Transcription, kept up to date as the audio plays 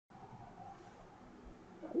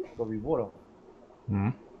Got reward.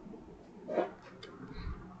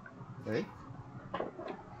 Right?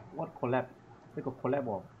 What collab? They got collab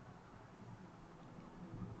or?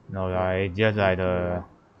 No, like just like the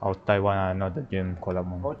outside one, not the gym collab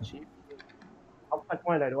one. Oh, cheap. Outside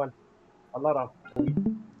one, like the one. A lot of.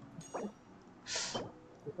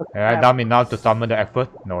 Dumb enough to summon the effort?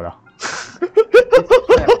 No lah. It's a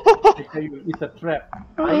trap. I tell you, it's a trap.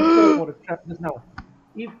 I fell for the trap just now.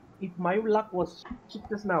 If my luck was shit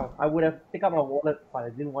just now, I would have taken out my wallet, but I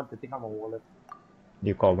didn't want to take out my wallet.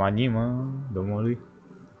 You got money ma, don't worry.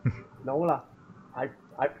 No lah.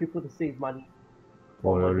 I prefer to save money.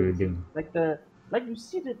 For the reading. Like you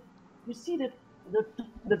see the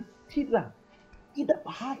teeth lah. Eat up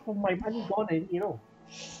half of my money gone and you know.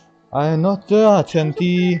 I not there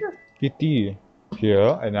 20 50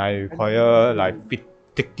 here and I require like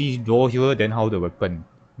 60 draw here, then how the weapon?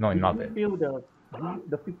 Not enough. Did you feel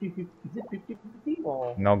the 50-50? Is it 50-50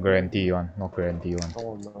 or? No guarantee one, no guarantee one.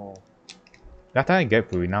 Oh no. That time I get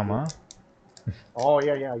free now ma. Oh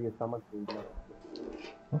yeah, you stomach free now.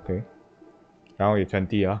 Okay. Now it's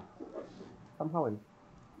 20 Somehow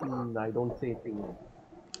I don't say thing.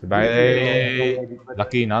 Bye.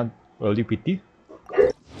 Lucky enough, early PT.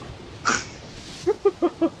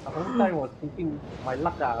 The whole time I was thinking my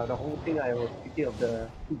luck the whole thing I was thinking of the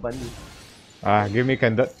two bunnies. Give me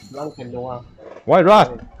candle. Blanc and Noah. Why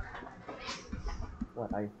Rust?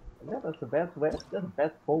 What that's the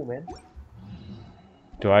best bow, man.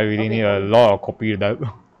 Do I really need a lot of copy of that?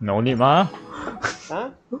 No need ma. Huh?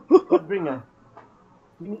 What bring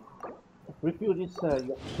Refill this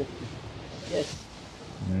your shit. Yes.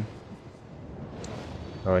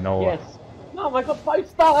 Oh no. Yes. No, I got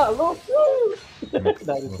 5-star! Look!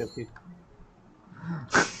 That is okay.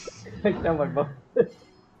 I tell my mom.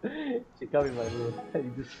 She come in my room.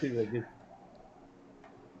 You just scream like this.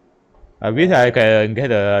 I wish I can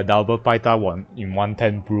get a double Python one in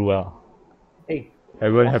 110 brew. Hey.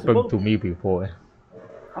 Haven't happened to me before.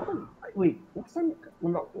 Wait, what's that?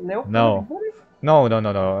 No.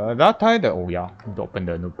 No. That time you open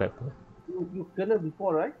the new pack. You kena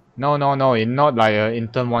before, right? No. It's not like an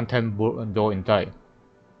intern 110 door inside.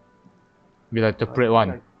 Be like separate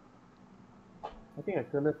one. I think I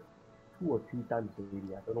kena 2 or 3 times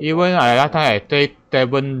already. I don't know. Even that time I take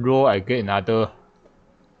 7 roll, I get another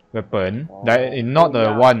weapon. Like it's not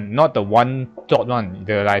the one shot one.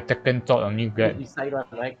 The like second shot only get. Decide one,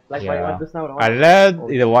 right? Like my one just now. Unless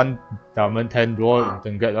it's the one diamond 10 roll, you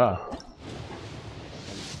can get lah.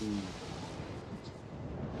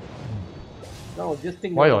 No, just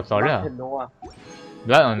think Why of Blanc and Noah.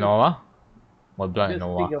 Blood or Noah? What blood and Just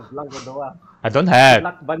Noah? think of Blanc and Noah. I don't have.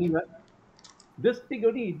 Luck bunny, right? Just think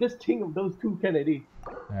only. Just think of those two can already.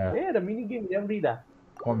 Yeah, the mini game you haven't read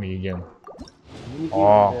What mini game? Mini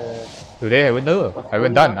game. Today I haven't done. I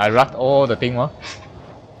haven't done. I rushed all the thing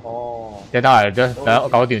Oh. Then I just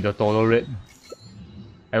got into tolerate.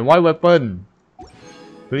 And why weapon?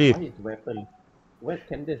 Please. Why is weapon? Where's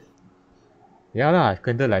Candice? Yeah lah,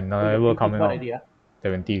 Candle like never coming out.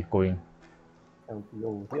 70 going.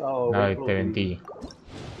 70. Oh, now it's 70.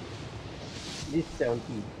 This 70.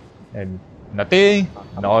 And nothing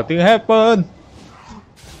happened.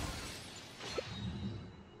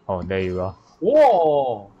 Oh, there you go.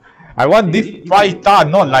 Whoa! I want this 5-star,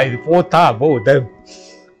 not like 4-star, both of them.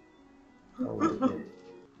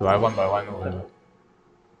 So I 1 by 1.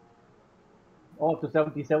 Oh, to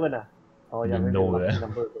 77 Oh yeah, no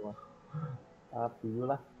number up to you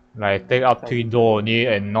lah. Like take up 3 door only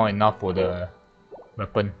and not enough for the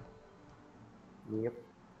weapon. Yep.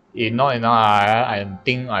 If not enough, I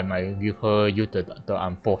think I might give her use the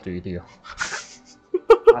unfortunately. Oh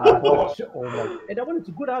my! Hey, that one is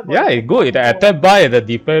good. Yeah, it's good. The attack by the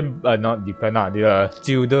defense, not defense, the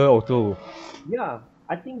shielder also. Yeah,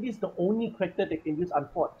 I think this is the only character that can use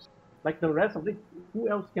unfortunate. Like the rest of it, who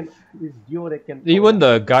else can is Dio that can? Even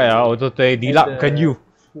the guy also say, Dilap, can you?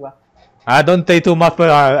 Who I don't take too much,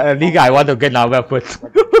 but at least I want to get our weapon.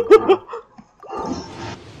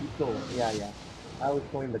 Yeah. I always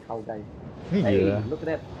call him the cow guy. Yeah. Hey, look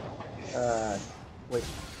at that. Wait.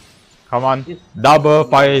 Come on, double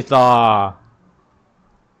 5-star.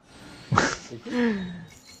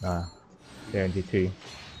 73.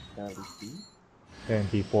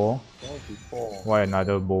 74. Why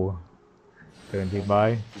another bow?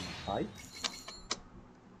 75.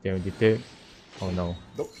 76. Oh no.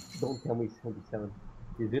 Don't tell me 77.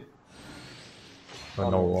 Is it? Oh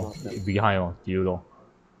no, behind 0.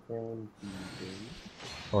 73.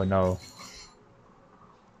 Oh no.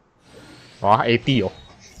 80.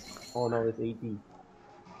 Oh no, it's 80.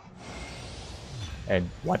 And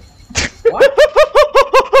what? What?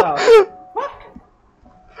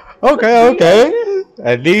 Okay.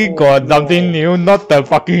 At least got something new, not the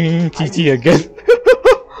fucking GG again.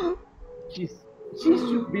 She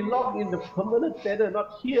should belong in the permanent banner,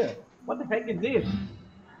 not here. What the heck is this?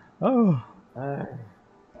 Oh. Uh,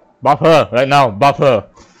 Buff her right now, buff her.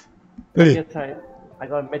 yes, I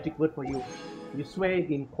got a magic word for you. You swear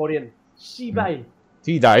it in Korean. Shibai.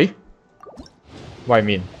 She die? What I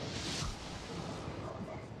mean?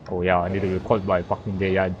 Oh yeah, I need to record by fucking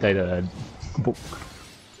day inside the book.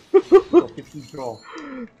 So 50 draw.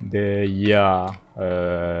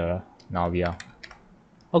 Navia.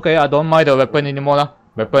 Okay, I don't mind the weapon anymore lah.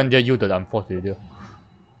 Weapon just use the unfortunate.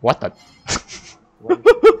 What the?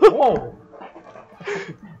 Whoa!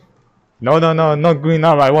 No, not good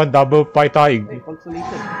enough. I want double fighter. Hey, consolation.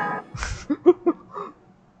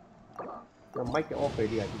 Your mic is off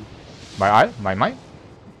already, I think. My mic?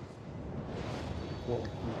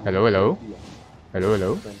 Hello?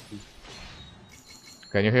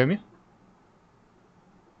 Can you hear me?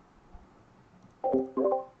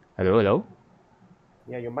 Hello?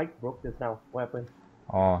 Yeah, your mic broke just now. What happened?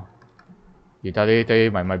 Oh. You tell me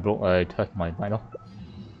my mic broke, I touched my mic off.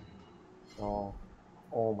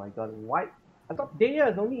 Oh my god, why? I thought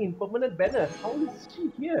Daya is only in permanent banner. How is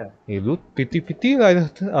she here? You look pretty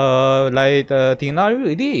like Tina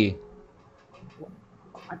already.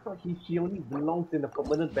 I thought she only belongs in the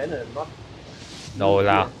permanent banner, not... No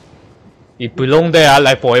lah. It belong there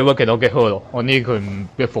like forever cannot get her. Only can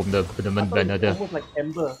get from the permanent banner there. Almost like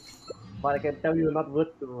Ember. But I can tell you not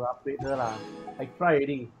worth to upgrade her lah. I tried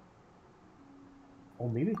already. Oh,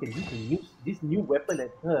 maybe we can use this new weapon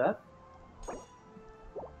at her.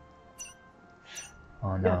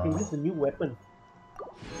 Oh no. Yeah, I can use a new weapon.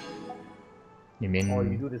 You mean? Or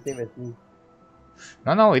you do the same as me.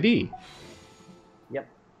 No, already. Yep.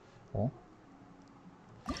 Oh.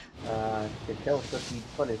 That was 30.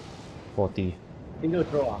 This one is 40. single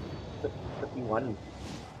draw. 31.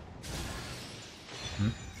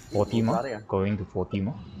 40 more? Going to 40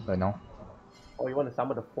 more right now. Oh, you want to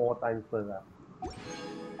summon the 4 times first?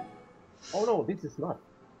 Oh no, this is not.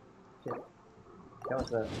 Shit. That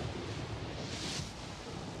was a...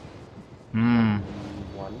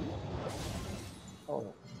 One.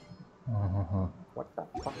 Oh. What the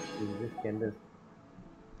fuck is this Candace?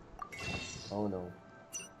 Oh no.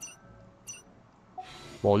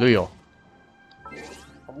 How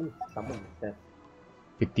many Summon is that?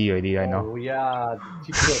 50 already right now. Oh yeah,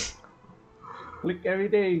 cheap. Click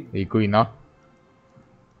everything. Is it good enough?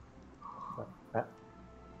 Huh?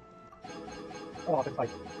 Oh, that's fine.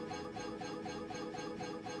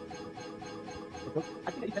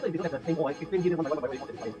 I think it's better if you don't have the same I explain this one by one.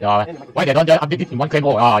 Yeah. Why they don't just update this in one claim?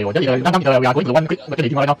 We are going to the one quick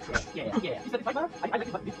right now. Yeah. It's satisfied, man. I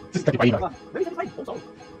like this. This is satisfied. Very satisfied. Also.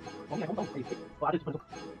 For me, I won't say for other people.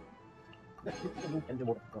 This is a new engine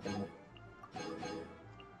mode.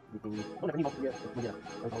 Don't have any more clear.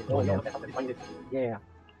 Oh yeah, that's satisfying this. Yeah.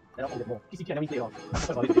 Then I'll get more. TCG I never play on.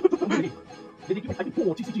 Did you give me typing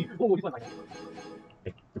 4 TCG? Oh, this one.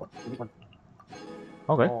 This one.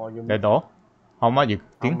 Okay. Oh, That's all. How much you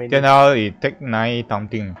think? Then now it take 9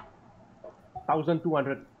 something.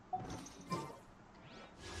 1,200.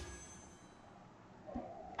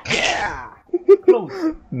 Yeah!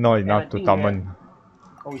 Close! Not enough to summon.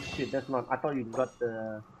 Oh shit, that's not. I thought you got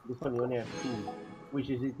the... This one you only have 2. Which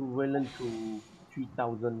is equivalent to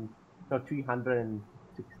 3,000... No,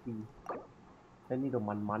 360. I need the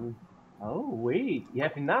money. Oh wait, you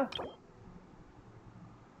have enough?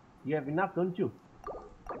 You have enough, don't you?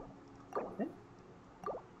 Okay.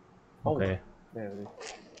 Okay. There it is.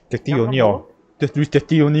 30 only oh. Just reach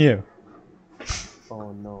 30 only.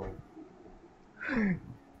 Oh no.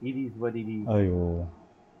 It is what it is. Aiyo.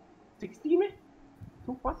 60 man?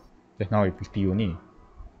 So fast? Just now it's 50 only.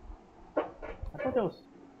 I thought that was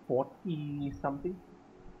 40 something.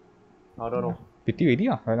 I don't know. 50 already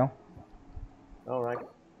right now. Alright.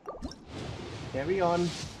 Carry on.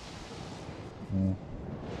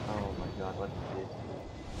 Oh my god, what is this?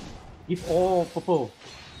 Give all purple.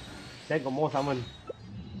 Then got more summon.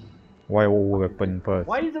 Why all weapon first?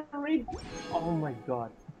 Why is it red? Oh my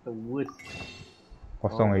god, the worst.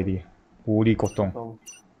 Kosong already. Fully kosong.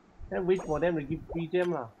 Then wait for them to give 3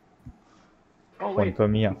 gem lah. Oh wait,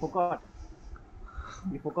 Confirm me you forgot.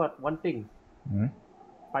 You forgot one thing.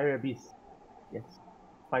 Fire Abyss. Yes.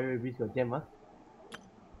 Fire Abyss got gem huh?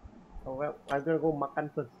 Oh well, I'm gonna go makan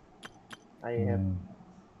first. I have...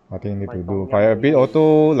 I think need to do Fire Abyss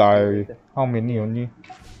auto like how many only?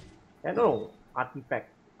 I don't know. Artifact.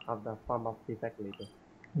 Of the farm artifact later.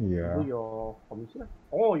 Yeah. Do your commission.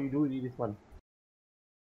 Oh, you do this one.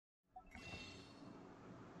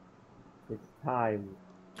 It's time.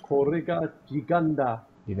 Korega Giganda.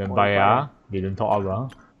 Didn't buy ah? Didn't top up ah?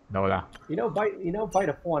 No lah. You know buy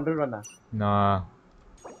the 400 one ah? Nah.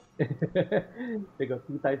 They got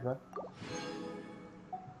 2 times huh?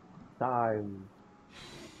 Time.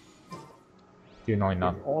 Still not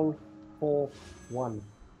enough. It's all 4-1.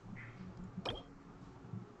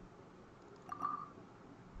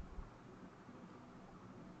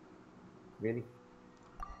 Really?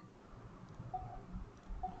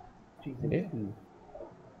 360.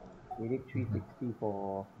 We need 360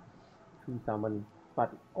 for 2 summon. But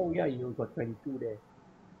oh yeah, you got 22 there.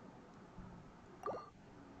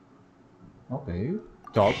 Okay.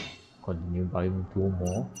 Job. Continue buying 2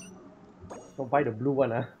 more. So buy the blue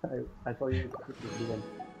one ah. I saw you put the blue one.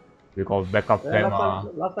 We got backup plan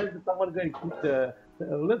Last time someone go and put the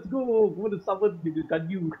let's go to summon the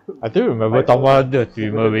Ganyu. I still remember someone the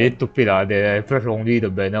streamer very stupid they press only the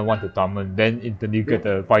banner want to summon, then instantly get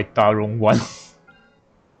the 5-star wrong one.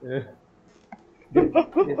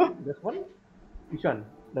 This one? Which one?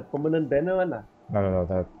 The permanent banner one ah? No,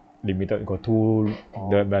 that limited got 2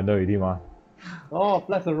 the banner already ma. Oh,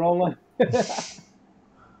 plus the wrong one.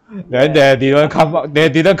 Then they didn't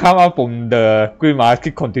come out from the screen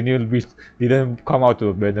keep continue didn't come out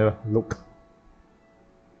to banner look.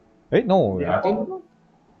 No, Yeah. I think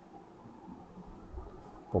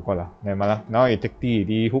forgot lah. Never mind lah. Now it take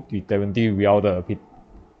the hook to 70 without the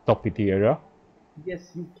top 50 area.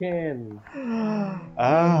 Yes, you can.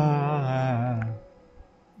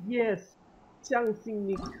 Yes, 相信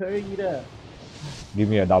你可以的。 Give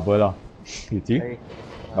me a double lah. You see? Hey.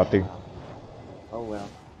 Nothing. Oh well.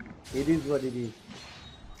 It is what it is.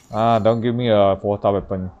 Don't give me a 4-star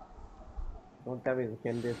weapon. Don't tell me it's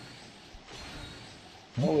Candace.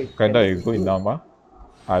 Oh, it's Candace is good enough ah.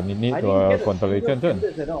 I need I didn't get a constellation single turn.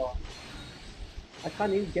 Candace at all. I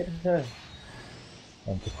can't even get her.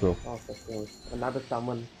 Oh, cool. Oh, for sure. Another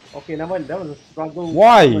summon. Okay, never mind. That was a struggle.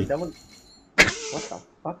 Why? That was... What the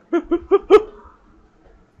fuck?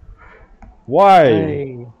 Why?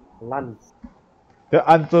 Hey, Lance.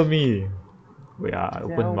 Answer me. Wait, I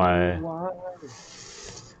open Tell my me why.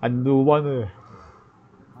 undo one.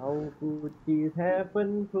 How could this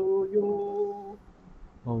happen to you?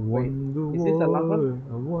 I wonder is this the last one?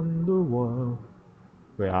 I wonder why.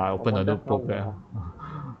 Wait, I open a new book there.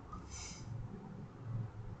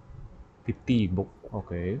 50 book,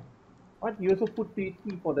 okay. What? You also put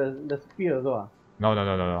 50 for the spear as well? No.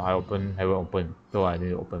 Haven't opened, so I need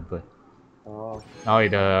to open first. Oh. Now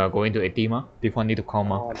it's going to 80 ma. This one need to count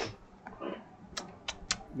ma.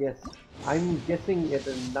 Yes, I'm guessing at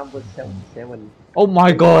the number 77. Oh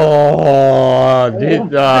my god!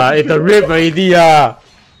 It's a rip already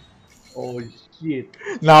Oh shit.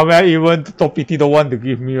 Now man, even top 50 don't want to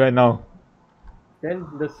give me right now. Then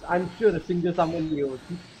I'm sure the single summon you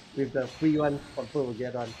with the free one confirm will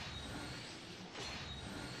get one.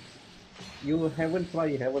 You haven't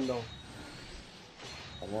tried, you haven't know.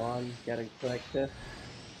 Come on, get a character.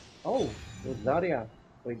 Oh, it's Zarya.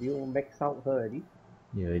 Wait, you max out her already?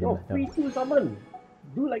 Yeah, No, free 2 summon!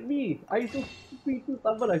 Do like me! I also free 2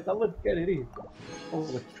 summon, I summoned scared already. Oh,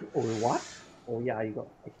 what? Oh yeah, you got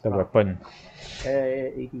extra. The weapon.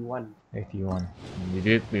 81. 81. You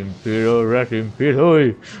did Imperial Red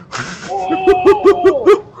Imperial.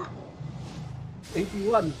 Oh!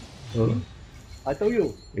 81. I told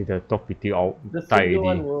you. It's the top 50 out. The single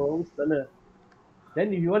one will stunner.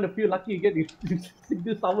 Then if you want to feel lucky again, you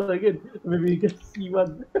single summon again. Maybe you get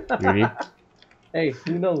C1. Really? Hey,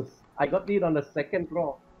 who knows? I got it on the second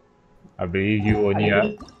draw. I believe you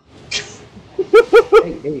only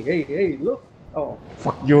Hey, look. Oh.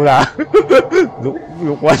 Fuck you lah.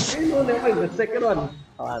 look what? Hey, no, never mind, the second one.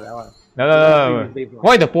 Ah, that one. No.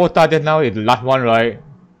 Why the 4-star just now is the last one, right?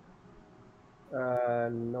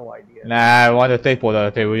 No idea. Nah, I want to stay for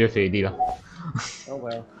the table just already lah. Oh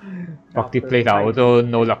well. Active place are also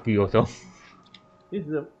no lucky also. This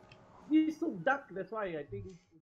is so dark, that's why I think